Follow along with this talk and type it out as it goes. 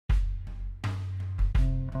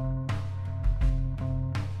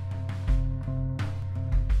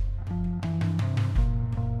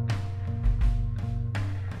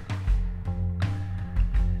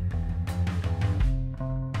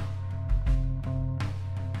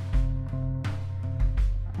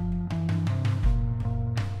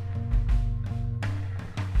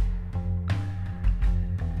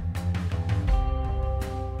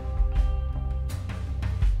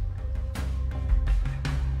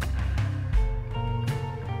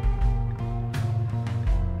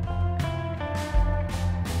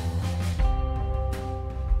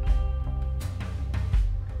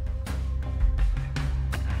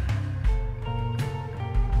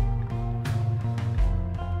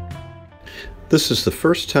This is the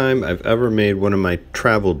first time I've ever made one of my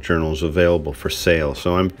travel journals available for sale,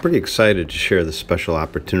 so I'm pretty excited to share this special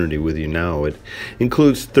opportunity with you now. It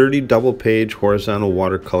includes 30 double-page horizontal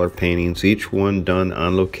watercolor paintings, each one done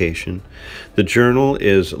on location. The journal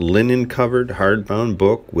is linen-covered hardbound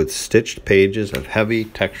book with stitched pages of heavy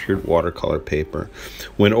textured watercolor paper.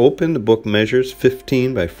 When open, the book measures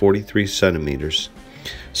 15 by 43 centimeters.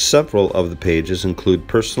 Several of the pages include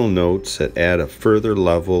personal notes that add a further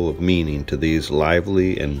level of meaning to these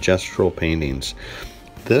lively and gestural paintings.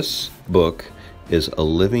 This book is a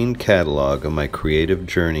living catalog of my creative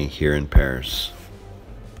journey here in Paris.